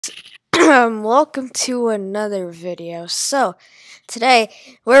Welcome to another video. So, today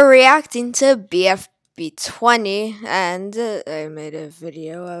we're reacting to BFB 20, and I made a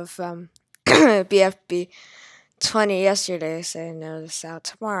video of BFB 20 yesterday, saying no, this out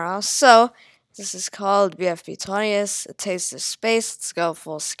tomorrow. So, this is called BFB 20. It's A Taste of Space. Let's go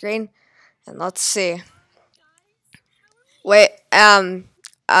full screen, and let's see. Wait, I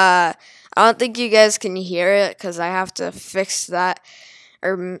don't think you guys can hear it because I have to fix that.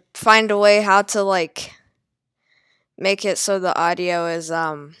 Or find a way how to make it so the audio is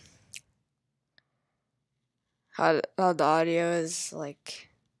how the audio is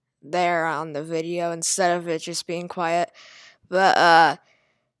there on the video instead of it just being quiet. But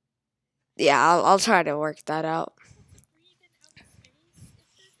yeah, I'll try to work that out.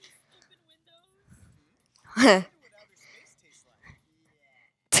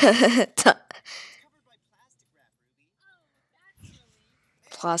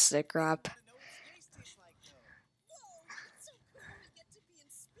 Plastic wrap.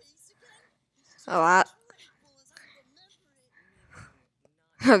 A lot.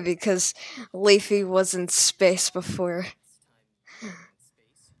 Because Leafy was in space before.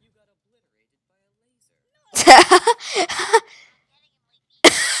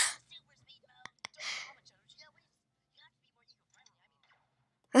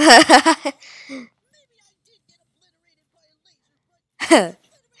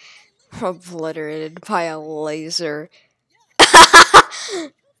 Obliterated by a laser.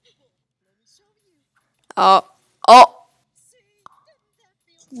 Oh,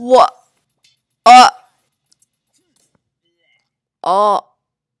 what?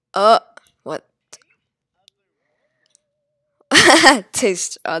 What?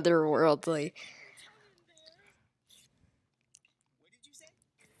 Taste otherworldly.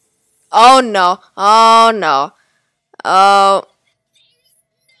 Oh no! Oh no!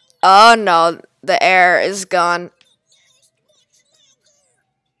 Oh no! The air is gone.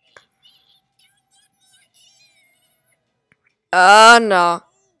 Oh no!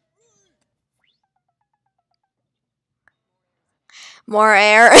 More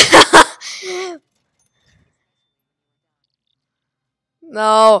air.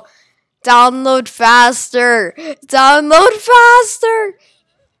 No. Download faster. Download faster.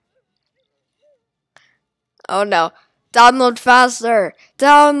 Oh no. Download faster.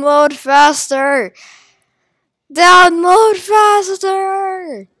 Download faster. Download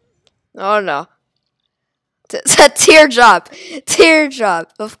faster. Oh no. It's a teardrop.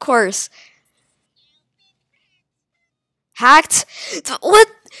 Teardrop, of course. Hacked? What?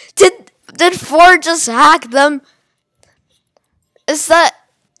 Did Ford just hack them? Is that...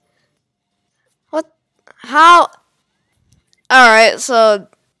 What? How? Alright, so...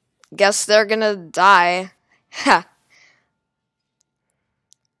 Guess they're gonna die. Ha.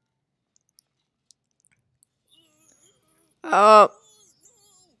 Oh.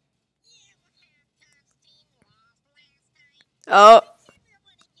 Oh.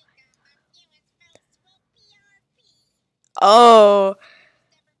 Oh.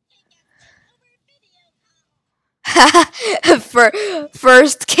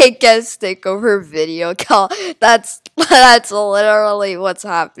 First kick-ass takeover video call. That's literally what's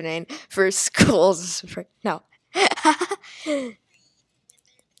happening for schools right now.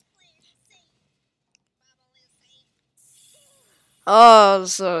 Oh,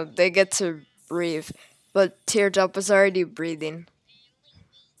 so they get to breathe, but Teardrop was already breathing.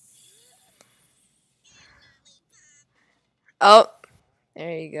 Oh,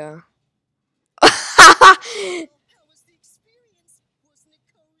 there you go.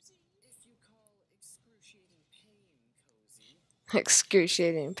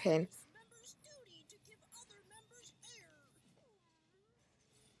 Excruciating pain.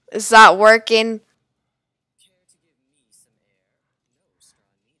 Is that working?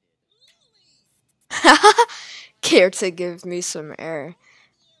 Care to give me some air?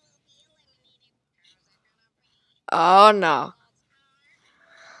 Oh no.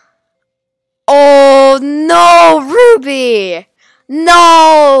 Oh no, Ruby!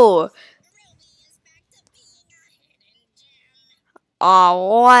 No!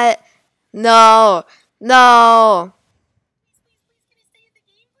 Oh, what? No! No!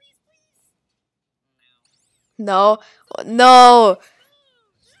 No! No!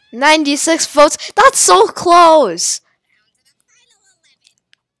 96 votes? That's so close!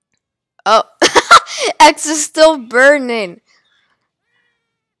 Oh, X is still burning.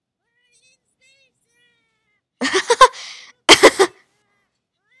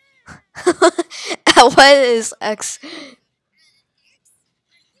 What is X?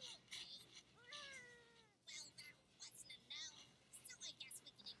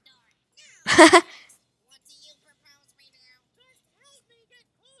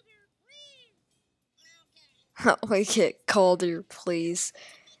 Make it colder, please.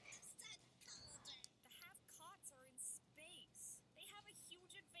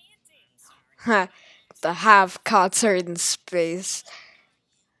 The have cots are in space.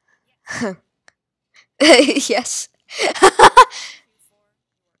 Yes.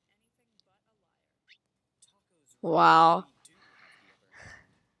 Wow.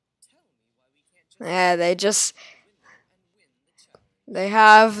 Yeah, they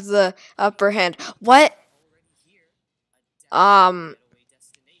have the upper hand. What?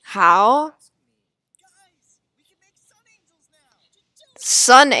 How?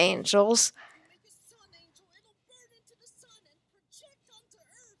 Sun angels?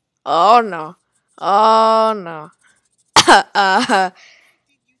 Oh no. Oh no. uh,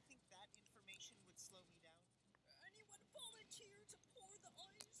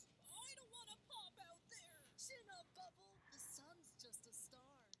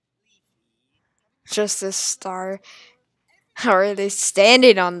 just a star. How are they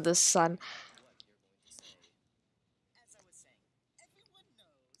standing on the sun?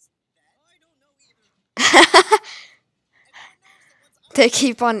 They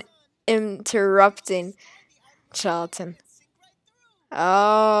keep on interrupting Charlton.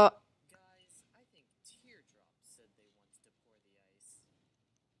 Oh.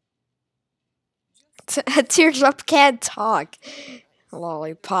 A teardrop can't talk.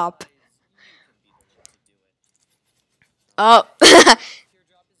 Lollipop. Oh.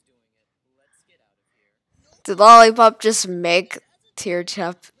 Did Lollipop just make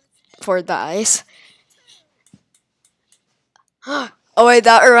teardrop for the ice? Oh wait,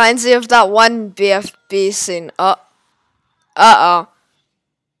 that reminds me of that one BFB scene. Oh. Uh-oh.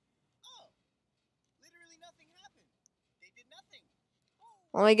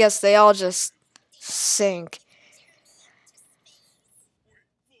 Well, I guess they all just sink.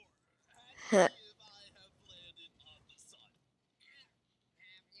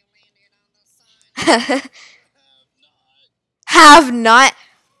 Have not.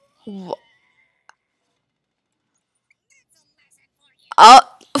 Oh,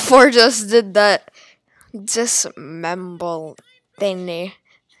 Four just did that dismember thingy.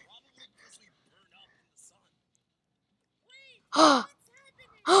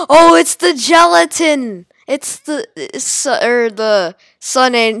 Oh, it's the gelatin. It's the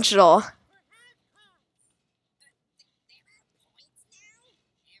sun angel.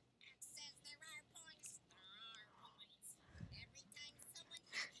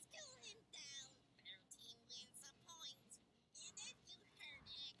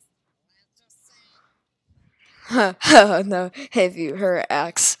 Oh no, have you heard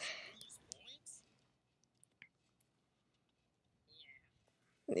X?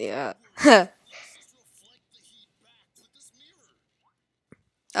 Yeah.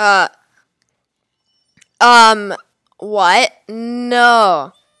 uh, what?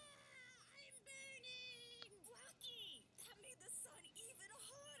 No.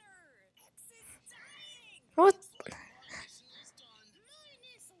 What?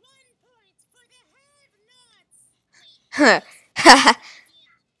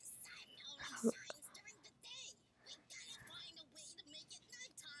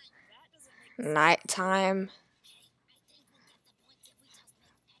 Nighttime.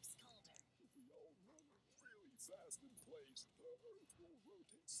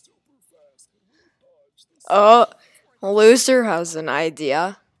 Oh, loser has an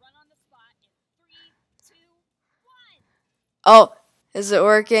idea. Oh, is it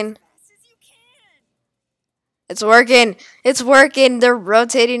working? It's working. It's working. They're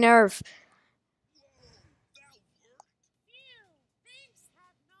rotating Earth.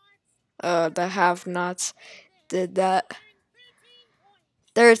 Oh, the have-nots did that.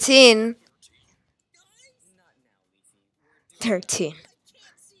 13. 13.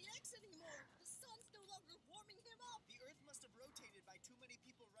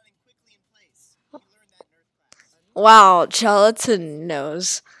 Wow, Gelatin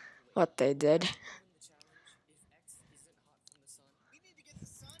knows what they did.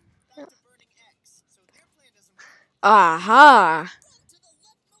 Aha!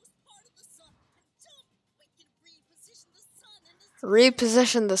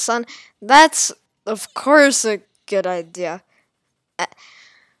 Reposition the sun. That's, of course, a good idea.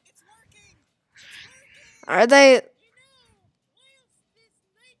 Are they?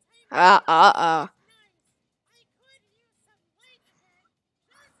 Uh-oh.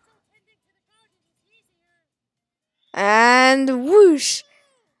 And whoosh!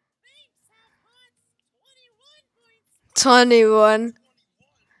 21.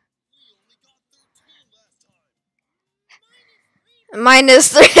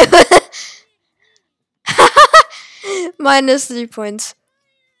 Minus 3. Minus 3 points.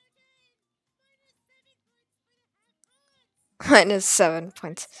 Minus 7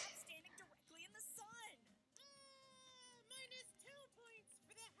 points.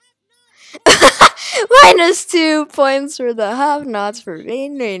 Minus 2 points for the have-nots for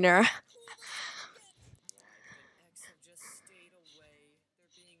being meaner.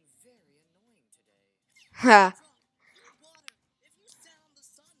 Ha.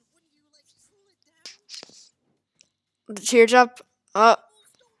 The teardrop. Oh.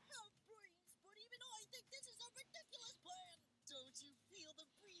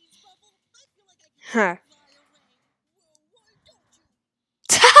 Huh.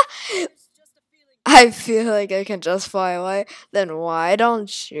 I feel like I can just fly away. Then why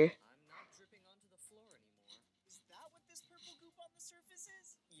don't you?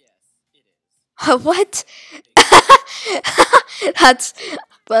 What? that's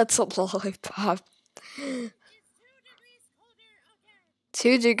a lollipop.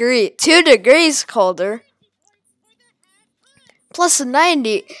 2 degrees colder. Plus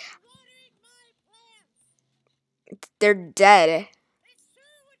 90. They're dead.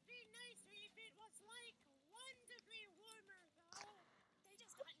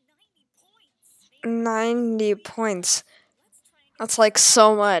 $90. That's like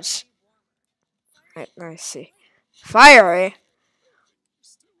so much. Right, let me see. Fiery.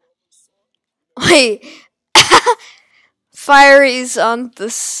 Wait. Fiery's on the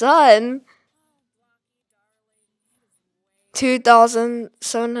sun.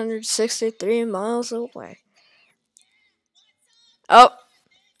 2,763 miles away. Oh.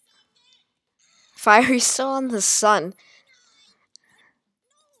 Fiery's still on the sun.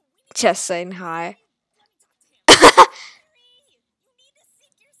 Just saying hi.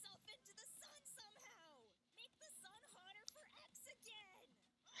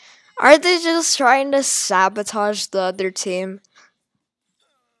 Aren't they just trying to sabotage the other team?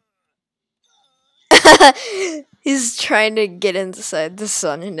 He's trying to get inside the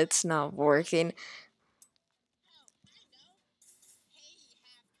sun and it's not working.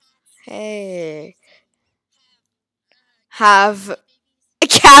 Hey. Have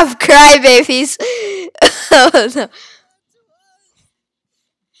crybabies. Oh no.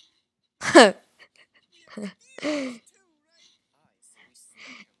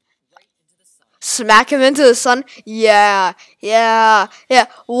 Smack him into the sun? Yeah.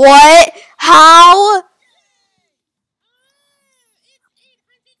 What? How?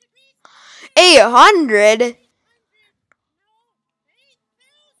 800?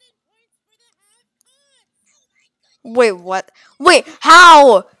 Wait, what? Wait,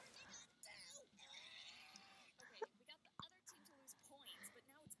 how?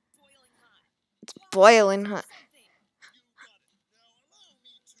 It's boiling hot.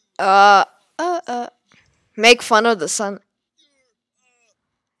 Make fun of the sun.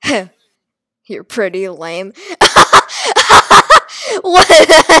 You're pretty lame. What?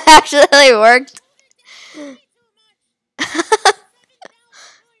 That actually worked.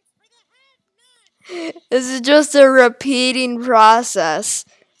 This is just a repeating process.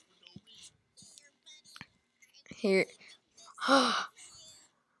 Here.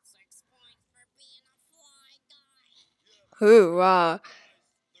 Ooh,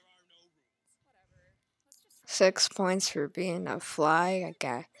 6 points for being a fly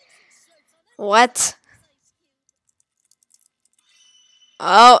guy. What?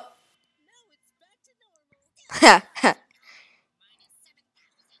 Oh.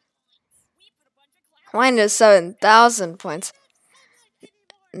 Minus 7,000 points.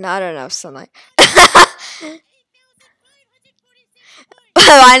 Not enough sunlight.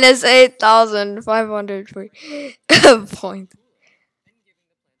 Minus 8,500 points.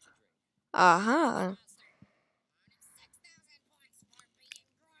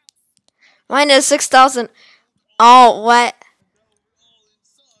 Minus 6,000. Oh, what?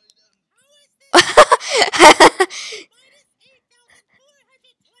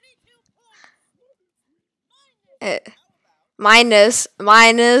 Minus.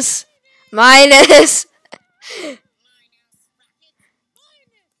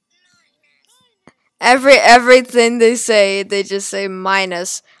 Everything they say, they just say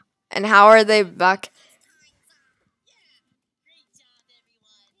minus. And how are they back?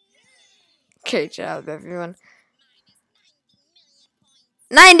 Great job, everyone.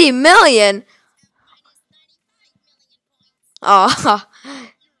 90 million? Oh.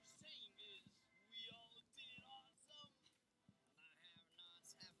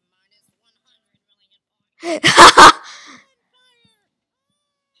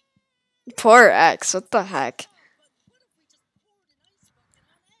 Poor X, what the heck?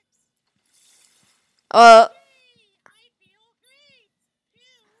 Oh.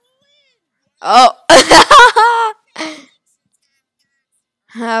 Oh.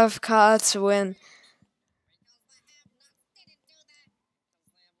 Have Cots win.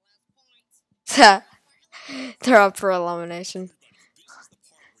 They're up for elimination.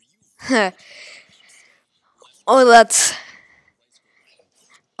 Oh,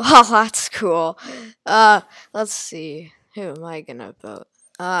 that's cool. Let's see. Who am I gonna vote?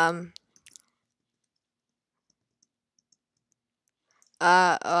 Uh,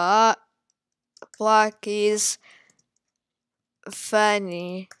 uh, Blocky's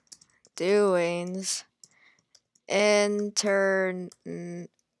funny doings internet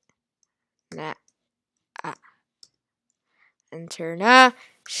international.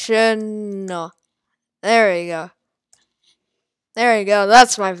 There we go. There we go.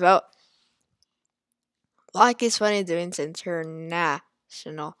 That's my vote. Blocky's funny doings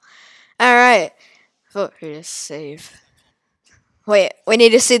international. All right. Vote here to save. Wait, we need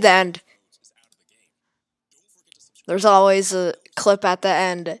to see the end. There's always a clip at the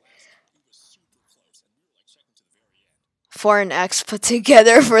end for an X put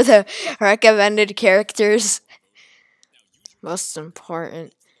together for the recommended characters. Most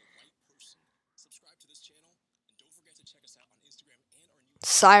important.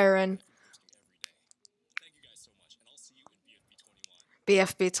 Siren.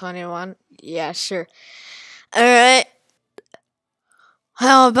 BFB 21. Yeah, sure. Alright.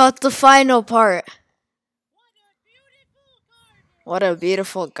 How about the final part? What a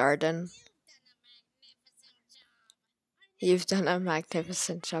beautiful garden. You've done a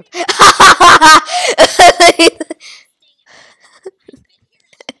magnificent job.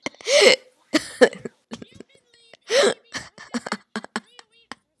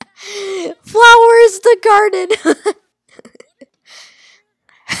 Flowers the garden.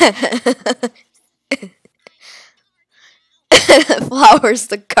 Flowers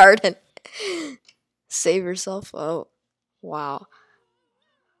the garden. Save yourself. Oh, wow.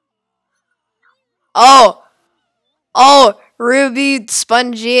 Oh, Ruby,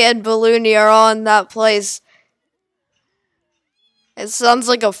 Spongy, and Balloony are all in that place. It sounds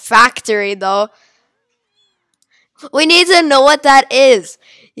like a factory, though. We need to know what that is.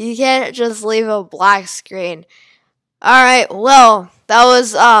 You can't just leave a black screen. Alright, well, that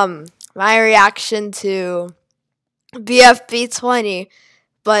was my reaction to BFB 20.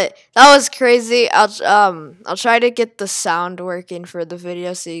 But that was crazy. I'll try to get the sound working for the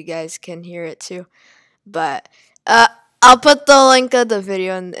video so you guys can hear it too. But I'll put the link of the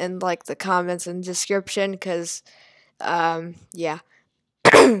video in like the comments and description cuz yeah.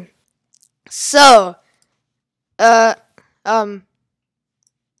 So,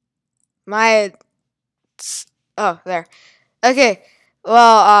 my there. Okay.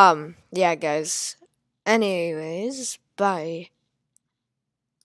 Well, yeah, guys. Anyways, bye.